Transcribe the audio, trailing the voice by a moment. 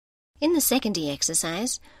In the second E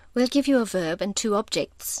exercise, we'll give you a verb and two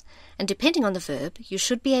objects, and depending on the verb, you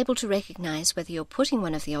should be able to recognize whether you're putting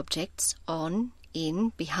one of the objects on,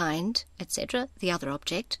 in, behind, etc., the other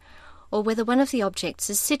object, or whether one of the objects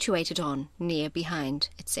is situated on, near, behind,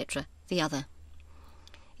 etc., the other.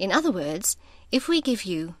 In other words, if we give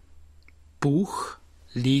you Buch,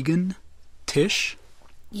 liegen, Tisch.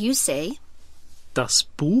 You say Das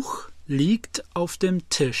Buch liegt auf dem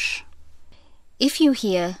Tisch. If you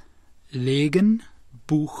hear Legen,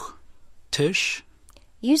 Buch, Tisch.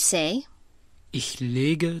 You say Ich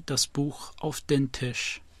lege das Buch auf den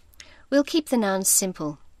Tisch. We'll keep the nouns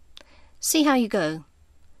simple. See how you go.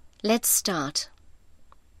 Let's start.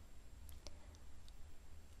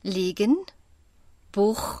 Liegen,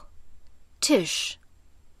 Buch, Tisch.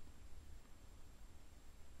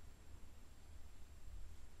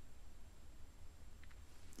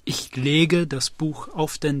 Ich lege das Buch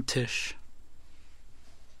auf den Tisch.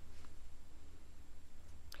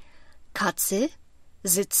 Katze,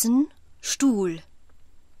 sitzen, Stuhl.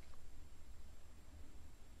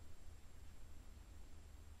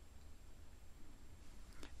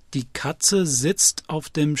 Die Katze sitzt auf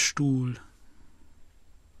dem Stuhl.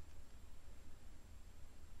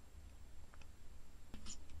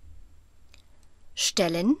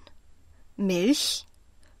 Stellen, Milch,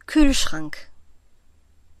 Kühlschrank.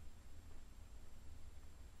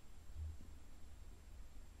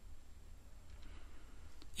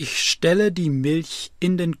 Ich stelle die Milch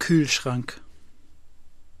in den Kühlschrank.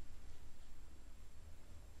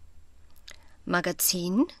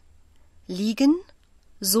 Magazin, liegen,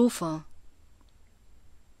 Sofa.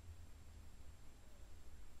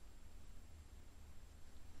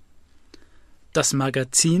 Das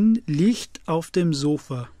Magazin liegt auf dem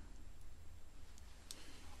Sofa.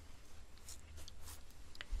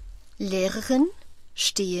 Lehrerin,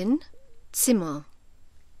 stehen, Zimmer.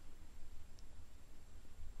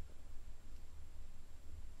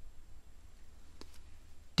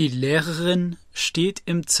 Die Lehrerin steht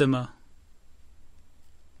im Zimmer.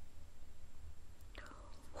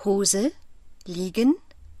 Hose, liegen,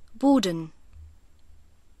 Boden.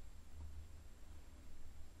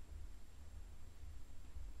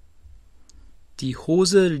 Die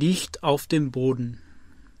Hose liegt auf dem Boden.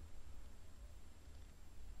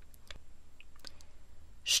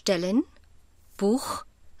 Stellen, Buch,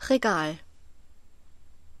 Regal.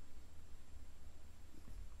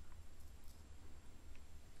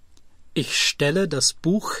 Ich stelle das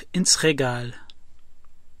Buch ins Regal.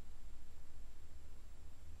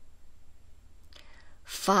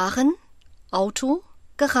 Fahren, Auto,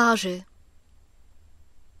 Garage.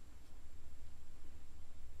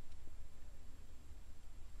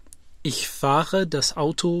 Ich fahre das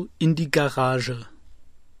Auto in die Garage.